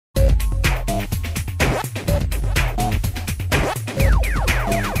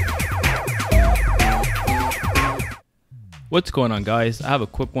What's going on, guys? I have a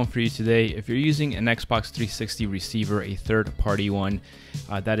quick one for you today. If you're using an Xbox 360 receiver, a third-party one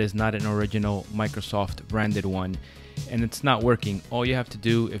that is not an original Microsoft branded one, and it's not working, all you have to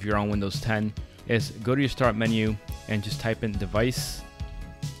do if you're on Windows 10 is go to your start menu and just type in device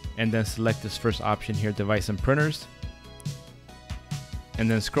and then select this first option here, device and printers,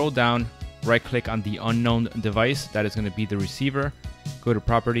 and then scroll down, right click on the unknown device, that is going to be the receiver, go to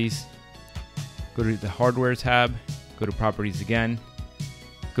properties, go to the hardware tab, go to properties again,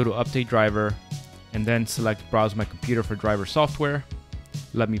 go to update driver, and then select browse my computer for driver software.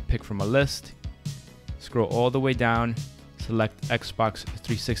 Let me pick from a list, scroll all the way down, select Xbox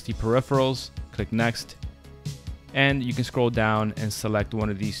 360 peripherals, click next, and you can scroll down and select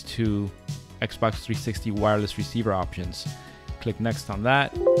one of these two Xbox 360 wireless receiver options. Click next on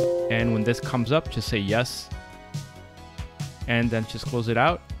that, and when this comes up, just say yes, and then just close it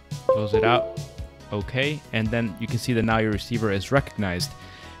out, okay, and then you can see that now your receiver is recognized.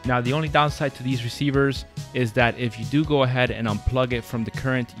 Now the only downside to these receivers is that if you do go ahead and unplug it from the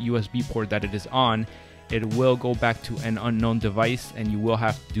current USB port that it is on, it will go back to an unknown device and you will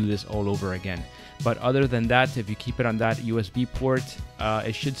have to do this all over again. But other than that, if you keep it on that USB port,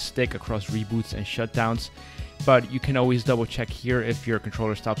 it should stick across reboots and shutdowns. But you can always double check here if your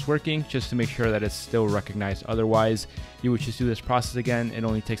controller stops working, just to make sure that it's still recognized. Otherwise, you would just do this process again. It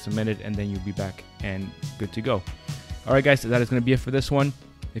only takes a minute and then you'll be back and good to go. Alright guys, so that is going to be it for this one.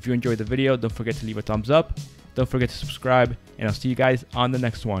 If you enjoyed the video, don't forget to leave a thumbs up. Don't forget to subscribe, and I'll see you guys on the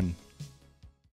next one.